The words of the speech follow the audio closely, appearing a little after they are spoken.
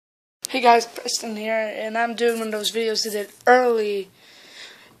Hey guys, Preston here, and I'm doing one of those videos that I did early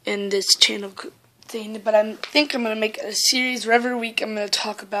in this channel thing, but I think I'm going to make a series where every week I'm going to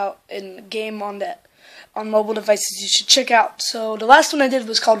talk about a game on mobile devices you should check out. So the last one I did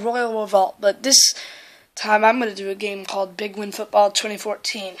was called Royal Revolt, but this time I'm going to do a game called Big Win Football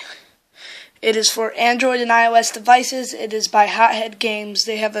 2014. It is for Android and iOS devices. It is by Hothead Games.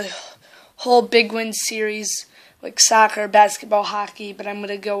 They have a whole Big Win series, like soccer, basketball, hockey, but I'm going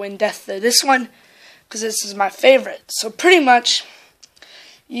to go in depth to this one because this is my favorite. So pretty much,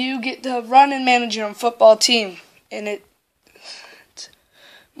 you get to run and manage your own football team, and it's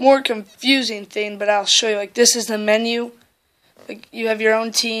more confusing thing, but I'll show you. Like, this is the menu. Like, you have your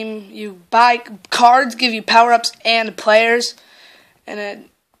own team. You buy cards, give you power-ups and players, and then,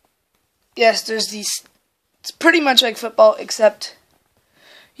 yes, there's these. It's pretty much like football, except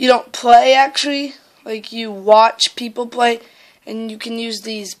you don't play, actually. Like, you watch people play, and you can use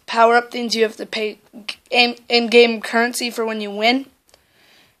these power-up things. You have to pay in-game currency for when you win,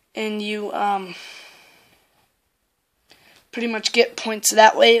 and you pretty much get points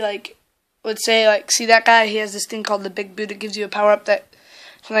that way. Like, let's say, like, see that guy? He has this thing called the Big Boot. It gives you a power-up that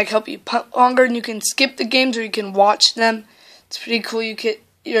can, like, help you punt longer, and you can skip the games or you can watch them. It's pretty cool.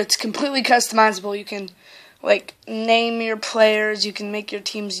 It's completely customizable. You can, like, name your players, you can make your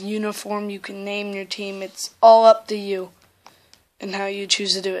team's uniform, you can name your team. It's all up to you and how you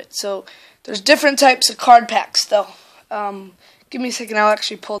choose to do it. So there's different types of card packs, though. Give me a second, I'll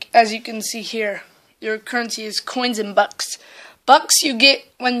actually pull. As you can see here, your currency is coins and bucks. Bucks you get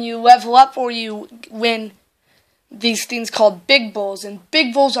when you level up or you win these things called Big Bowls. And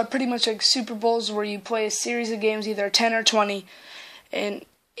Big Bowls are pretty much like Super Bowls where you play a series of games, either 10 or 20, and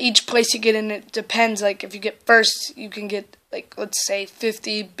each place you get in, it depends. Like, if you get first, you can get, like, let's say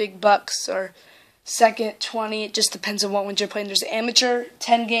 50 big bucks, or second 20. It just depends on what ones you're playing. There's amateur,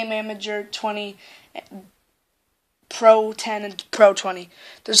 10-game amateur, 20, pro 10, and pro 20.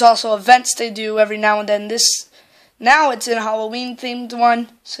 There's also events they do every now and then. Now it's in a Halloween-themed one,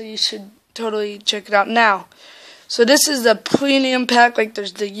 so you should totally check it out now. So this is the premium pack. Like,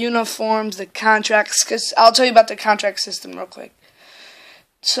 there's the uniforms, the contracts, because I'll tell you about the contract system real quick.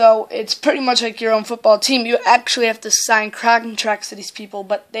 So it's pretty much like your own football team. You actually have to sign contracts to these people,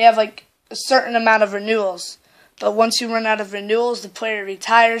 but they have like a certain amount of renewals. But once you run out of renewals, the player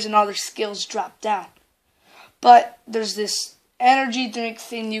retires and all their skills drop down. But there's this energy drink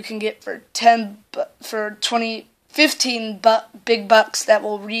thing you can get for 15 big bucks that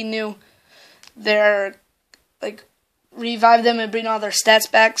will renew their, like, revive them and bring all their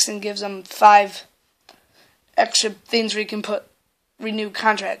stats back, and gives them 5 extra things where you can renew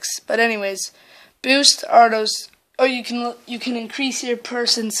contracts. But anyways, boost are those. Oh, you can increase your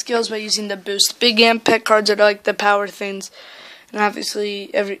person's skills by using the boost. Big impact cards are like the power things, and obviously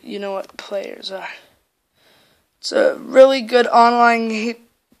you know what players are. It's a really good online game.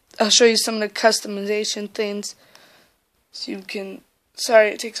 I'll show you some of the customization things, so you can. Sorry,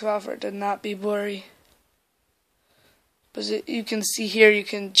 it takes a while for it to not be blurry. But you can see here, you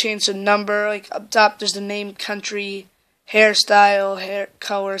can change the number. Like, up top, there's the name, country, hairstyle, hair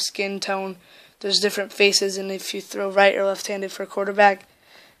color, skin tone. There's different faces, and if you throw right or left-handed for quarterback.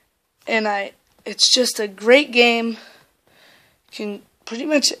 And it's just a great game. You can pretty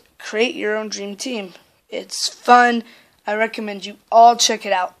much create your own dream team. It's fun. I recommend you all check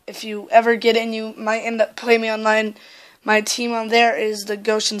it out. If you ever get in, you might end up playing me online. My team on there is the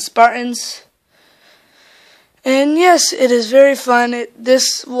Goshen Spartans. And yes, it is very fun.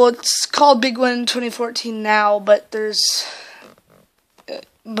 It's called Big Win 2014 now, but there's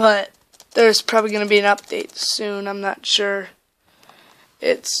probably going to be an update soon. I'm not sure.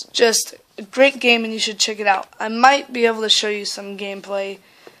 It's just a great game, and you should check it out. I might be able to show you some gameplay,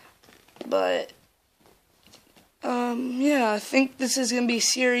 but yeah, I think this is going to be a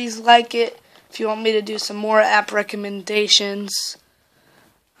series like it. If you want me to do some more app recommendations,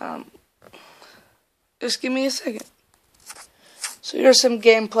 just give me a second. So here's some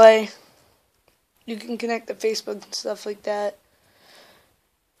gameplay. You can connect to Facebook and stuff like that.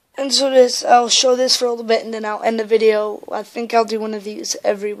 And so I'll show this for a little bit, and then I'll end the video. I think I'll do one of these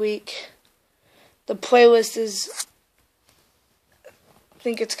every week. The playlist is, I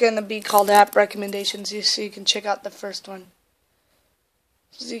think it's going to be called App Recommendations, so you can check out the first one.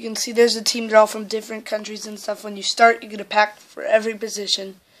 So you can see there's a team draw from different countries and stuff. When you start, you get a pack for every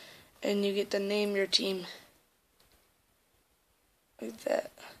position, and you get to name your team like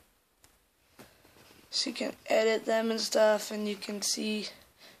that. So you can edit them and stuff, and you can see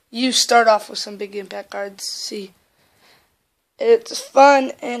you start off with some big impact cards. See, it's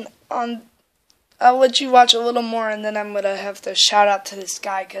fun, and on I'll let you watch a little more, and then I'm going to have to shout out to this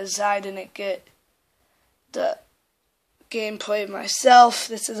guy because I didn't get the gameplay myself.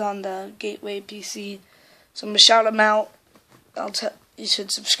 This is on the Gateway PC. So I'm going to shout him out. You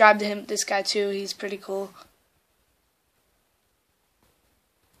should subscribe to him, this guy too. He's pretty cool.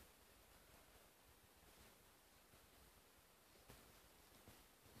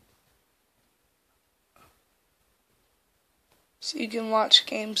 So you can watch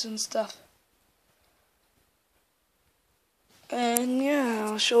games and stuff. And yeah,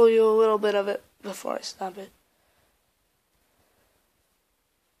 I'll show you a little bit of it before I stop it.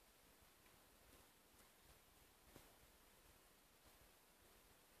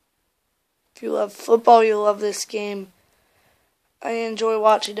 If you love football, you'll love this game. I enjoy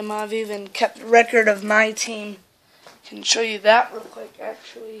watching them. I've even kept a record of my team. I can show you that real quick,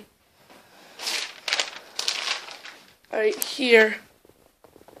 actually. Right here,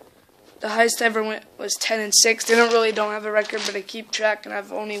 the highest I ever went was 10-6. They don't have a record, but I keep track, and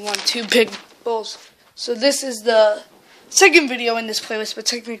I've only won 2 big bowls. So this is the second video in this playlist, but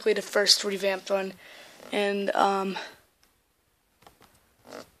technically the first revamped one. And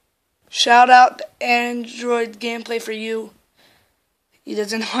shout out to Android Gameplay for You. He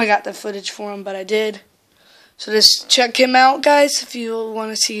doesn't know I got the footage for him, but I did. So just check him out, guys, if you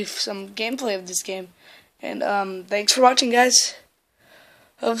want to see some gameplay of this game. And thanks for watching, guys.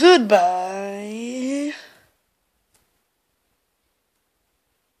 Goodbye.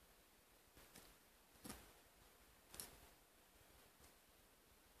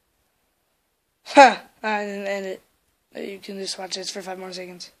 I didn't end it. You can just watch this for 5 more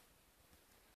seconds.